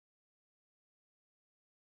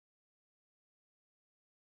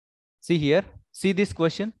See here, see this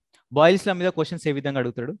question. Boils la మీద questions ఏ విధంగా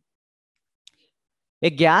అడుగుతాడు. A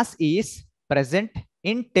gas is present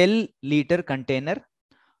in 10 liter container.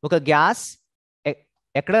 ఒక gas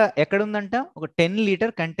ఎక్కడ ఉందంట, ఒక 10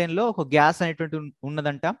 లీటర్ కంటైనర్ లో ఒక గ్యాస్ అనేటువంటి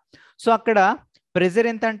ఉన్నదంట. సో అక్కడ ప్రెజర్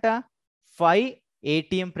ఎంత అంట, 5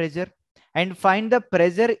 atm pressure. And find the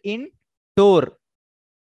pressure in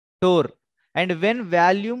torr and when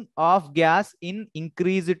volume of gas in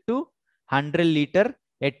increase to 100 litre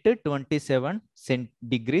at 27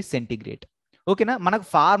 degrees centigrade. ఓకేనా, మనకు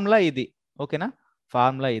ఫార్ములా ఇది. ఓకేనా,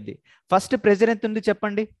 ఫార్ములా ఇది. ఫస్ట్ ప్రెజర్ ఎంత ఉంది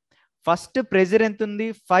చెప్పండి. ఫస్ట్ ప్రెజర్ ఎంత ఉంది,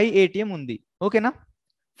 5 atm ఉంది. ఓకేనా,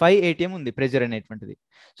 5 atm ఉంది ప్రెజర్ అనేటువంటిది.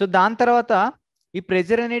 సో దాని తర్వాత ఈ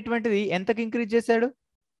ప్రెజర్ అనేటువంటిది ఎంతకి ఇంక్రీజ్ చేశాడు,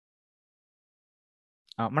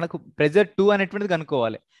 మనకు ప్రెజర్ 2 అనేటువంటిది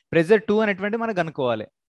కనుక్కోవాలి. ప్రెజర్ 2 అనేటువంటిది మనకు కనుక్కోవాలి.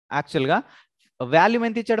 యాక్చువల్గా వాల్యూమ్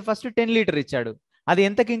ఎంత ఇచ్చాడు, ఫస్ట్ 10 లీటర్ ఇచ్చాడు. అది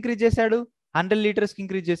ఎంతకి ఇంక్రీజ్ చేశాడు, 100 లీటర్స్కి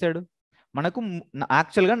ఇంక్రీజ్ చేశాడు. మనకు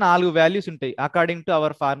యాక్చువల్గా 4 వాల్యూస్ ఉంటాయి according to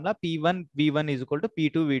our formula. P1 V1 is equal to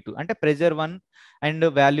P2 V2. అంటే pressure 1 and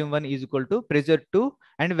volume 1 is equal to pressure 2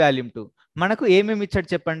 and volume 2. మనకు ఏమేమి ఇచ్చాడు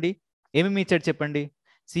చెప్పండి.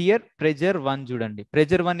 సియర్ ప్రెజర్ 1 చూడండి.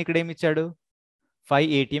 ప్రెజర్ 1 ఇక్కడ ఏమి ఇచ్చాడు, 5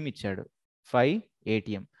 atm ఇచ్చాడు. 5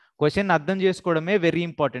 atm. క్వశ్చన్ అర్థం చేసుకోవడమే వెరీ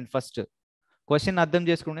ఇంపార్టెంట్. ఫస్ట్ క్వశ్చన్ అర్థం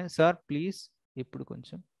చేసుకోండి సార్ ప్లీజ్. ఇప్పుడు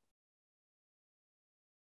కొంచెం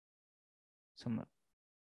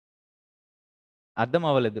అర్థం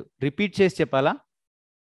అవ్వలేదు, రిపీట్ చేసి చెప్పాలా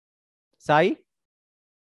సాయి,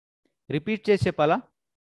 రిపీట్ చేసి చెప్పాలా?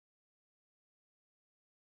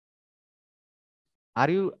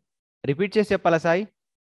 ఆర్ యూ రిపీట్ చేసి చెప్పాలా సాయి?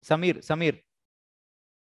 సమీర్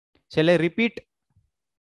చెల్లె రిపీట్.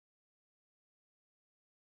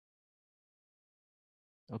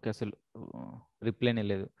 ఓకే, అసలు రిప్లైనే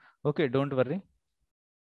లేదు. Okay, don't worry.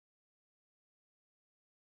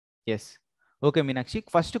 Yes, okay Meenakshi,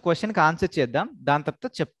 first క్వశ్చన్కి ఆన్సర్ చేద్దాం, దాని తర్వాత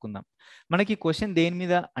చెప్పుకుందాం. మనకి క్వశ్చన్ దేని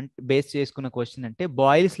మీద బేస్ చేసుకున్న క్వశ్చన్ అంటే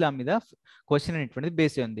బాయిల్స్ లా మీద క్వశ్చన్ అనేటువంటిది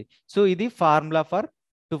బేస్ ఉంది. సో ఇది formula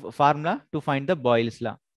to find the boils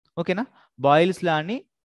లా. ఓకేనా, బాయిల్స్ లా అని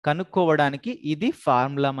కనుక్కోవడానికి ఇది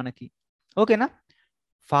ఫార్ములా మనకి. ఓకేనా,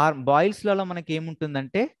 బాయిల్స్ లాలో మనకి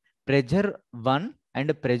ఏముంటుందంటే pressure 1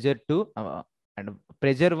 and pressure 2 and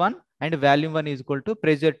pressure 1 and volume 1 is equal to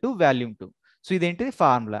pressure 2 volume 2. So ఇదేంటిది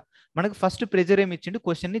ఫార్ములా. మనకు ఫస్ట్ ప్రెజర్ ఏమి ఇచ్చిండు,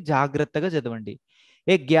 క్వశ్చన్ ని జాగ్రత్తగా చదవండి.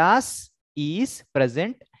 ఏ gas is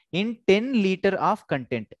present in 10 litre of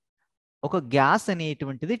content. ఒక గ్యాస్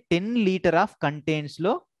అనేటువంటిది 10 లీటర్ ఆఫ్ కంటెంట్స్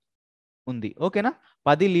లో ఉంది. ఓకేనా,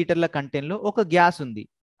 10 లీటర్ల కంటెంట్ లో ఒక గ్యాస్ ఉంది.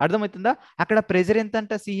 అర్థమవుతుందా? అక్కడ ప్రెజర్ ఎంత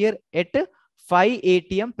అంట, సియర్ ఎట్ 5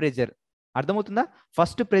 atm ప్రెజర్. అర్థమవుతుందా?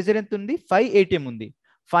 ఫస్ట్ ప్రెజర్ ఎంత ఉంది, 5 atm ఉంది.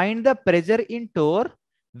 Find the pressure in torr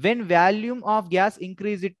when volume of gas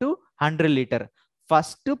increase to 100 litre.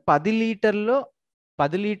 First 10 లీటర్లో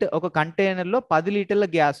ఒక కంటైనర్లో 10 లీటర్ల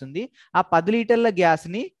గ్యాస్ ఉంది. ఆ 10 లీటర్ల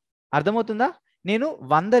గ్యాస్ని, అర్థమవుతుందా, నేను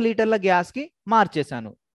 100 లీటర్ల గ్యాస్కి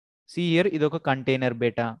మార్చేశాను. సి హియర్, ఇది ఒక కంటైనర్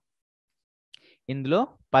బేటా, ఇందులో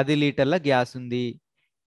 10 లీటర్ల గ్యాస్ ఉంది.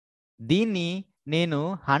 దీన్ని నేను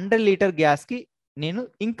 100 లీటర్ గ్యాస్కి నేను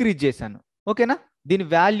ఇంక్రీజ్ చేశాను. ఓకేనా, దీని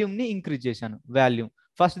వాల్యూమ్ని ఇంక్రీజ్ చేశాను. వాల్యూమ్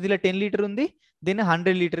ఫస్ట్ దీనిలో 10 లీటర్ ఉంది, దీన్ని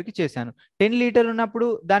 100 లీటర్కి చేశాను. 10 లీటర్ ఉన్నప్పుడు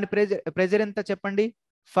దాని ప్రెజర్ ఎంత చెప్పండి,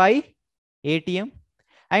 5 atm.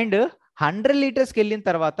 అండ్ 100 లీటర్స్కి వెళ్ళిన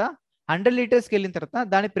తర్వాత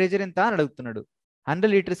దాని ప్రెజర్ ఎంత అని అడుగుతున్నాడు.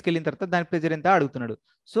 100 లీటర్స్కి వెళ్ళిన తర్వాత దాని ప్రెజర్ ఎంత అడుగుతున్నాడు.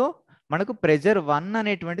 సో మనకు ప్రెజర్ 1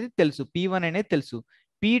 అనేటువంటిది తెలుసు, P1 అనేది తెలుసు,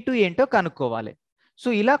 P2 ఏంటో కనుక్కోవాలి. సో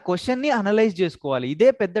ఇలా క్వశ్చన్ని అనలైజ్ చేసుకోవాలి. ఇదే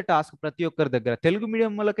పెద్ద టాస్క్ ప్రతి ఒక్కరి దగ్గర. తెలుగు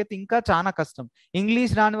మీడియం వాళ్ళకైతే ఇంకా చాలా కష్టం,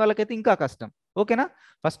 ఇంగ్లీష్ రాని వాళ్ళకైతే ఇంకా కష్టం. ఓకేనా,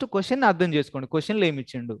 ఫస్ట్ క్వశ్చన్ అర్థం చేసుకోండి. క్వశ్చన్లో ఏమి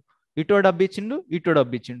ఇచ్చిండు, ఇటో డబ్బు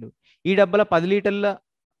ఇచ్చిండు. ఈ డబ్బాలో 10 లీటర్ల,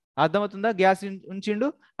 అర్థమవుతుందా, గ్యాస్ ఉంచిండు.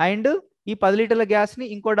 అండ్ ఈ 10 లీటర్ల గ్యాస్ని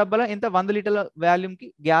ఇంకో డబ్బాలో ఎంత, 100 లీటర్ల వాల్యూమ్కి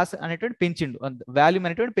గ్యాస్ అనేటువంటి వాల్యూమ్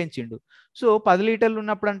అనేటువంటి పెంచిండు. సో 10 లీటర్లు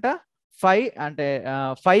ఉన్నప్పుడు అంట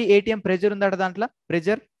 5 atm ప్రెజర్ ఉందట దాంట్లో.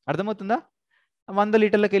 ప్రెజర్ అర్థమవుతుందా, 100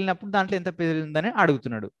 లీటర్లకు వెళ్ళినప్పుడు దాంట్లో ఎంత ప్రెజర్ ఉందని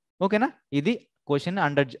అడుగుతున్నాడు. ఓకేనా, ఇది క్వశ్చన్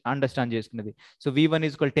అండర్స్టాండ్ చేసుకున్నది. So V1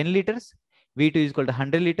 is equal 10 litres, V2 is equal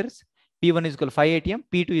 100 litres, P1 is equal 5 atm,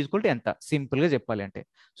 P2 is equal ఎంత, సింపుల్గా చెప్పాలి అంటే.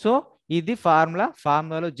 సో ఇది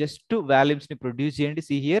ఫార్ములాలో జస్ట్ వాల్యూమ్స్ ని ప్రొడ్యూస్ చేయండి.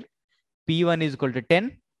 See here, P1 is equal 10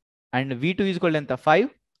 and V2 is equal ఎంత, 5.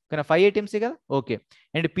 కానీ 5 atms కదా. Okay,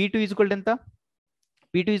 and P2 is equal ఎంత,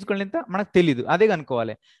 మనకు తెలీదు, అదే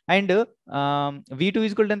కనుక్కోవాలి. అండ్ V2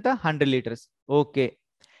 ఈజ్ ఈక్వల్ ఎంత, 100 లీటర్స్. ఓకే,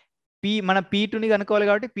 మన P2ని కనుక్కోవాలి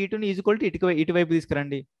కాబట్టి P2ని ఈజ్ ఈక్వల్ ఇటువైపు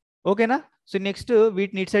తీసుకురండి. ఓకేనా, సో నెక్స్ట్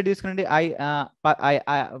వీటిని ఇటు సైడ్ తీసుకురండి.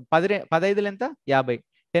 15 ఎంత, 50.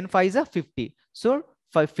 10 5 50. సో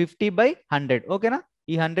 50/100. ఓకేనా,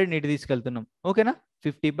 ఈ 100 ఇటు తీసుకెళ్తున్నాం. ఓకేనా,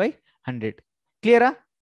 50/100. 100. క్లియరా?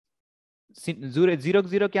 జీరోకి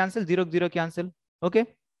జీరో క్యాన్సిల్, జీరోకి జీరో క్యాన్సిల్. ఓకే,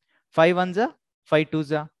 5 1 జా 5 2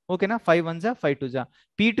 జా. ఓకేనా, 5 1 జా 5 2 జా.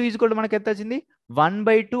 P2 ఈజ్ కూడా మనకి ఎంత వచ్చింది?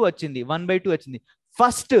 1/2 వచ్చింది, 1/2 వచ్చింది.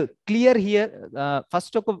 First clear here.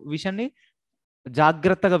 ఫస్ట్ ఒక విషయాన్ని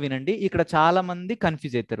జాగ్రత్తగా వినండి, ఇక్కడ చాలా మంది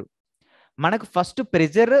కన్ఫ్యూజ్ అవుతారు. మనకు ఫస్ట్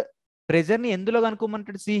ప్రెజర్ని ఎందులో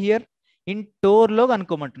కనుక్కోమంటాడు? See here, in టోర్లో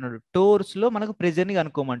కనుక్కోమంటున్నాడు. టోర్స్లో మనకు ప్రెజర్ని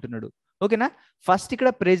కనుక్కోమంటున్నాడు. ఓకేనా, ఫస్ట్ ఇక్కడ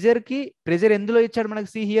ప్రెజర్ ఎందులో ఇచ్చాడు మనకు?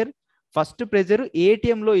 సి హియర్, ఫస్ట్ ప్రెజర్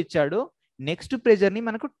ఏటీఎంలో ఇచ్చాడు, నెక్స్ట్ ప్రెజర్ని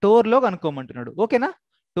మనకు టోర్లో కనుక్కోమంటున్నాడు. ఓకేనా,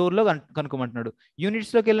 టోర్లో కనుక్కోమంటున్నాడు.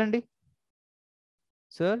 యూనిట్స్లోకి వెళ్ళండి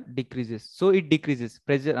sir. Decreases, so it decreases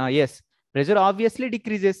pressure. Yes, pressure obviously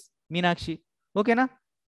decreases Meenakshi. ఓకేనా,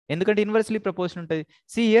 ఎందుకంటే ఇన్వర్స్లీ ప్రపోర్షన్ ఉంటుంది.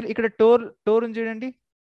 సి హియర్, ఇక్కడ టోర్ ఉంది చూడండి,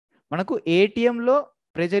 మనకు ఏటీఎంలో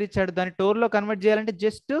ప్రెజర్ ఇచ్చాడు, దాన్ని టోర్లో కన్వర్ట్ చేయాలంటే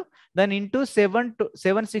జస్ట్ దాన్ని ఇంటూ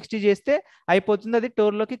 760 చేస్తే అయిపోతుంది, అది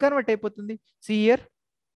టోర్లోకి కన్వర్ట్ అయిపోతుంది. See here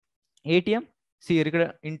ATM, see here ఇక్కడ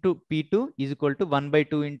into P2 is equal to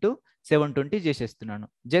 1/2 into 720 చేసేస్తున్నాను,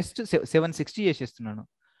 జస్ట్ 760 చేసేస్తున్నాను.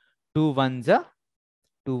 2 1 జా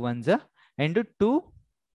 2 1 జా అండ్ 2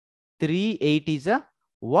 3 8 ఈజ్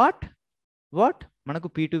వాట్ మనకు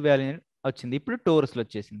P2 వాల్యూ వచ్చింది, ఇప్పుడు టోర్స్లో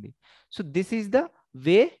వచ్చేసింది. So this is the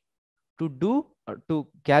way to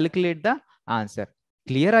calculate the answer.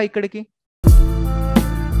 క్లియరా ఇక్కడికి?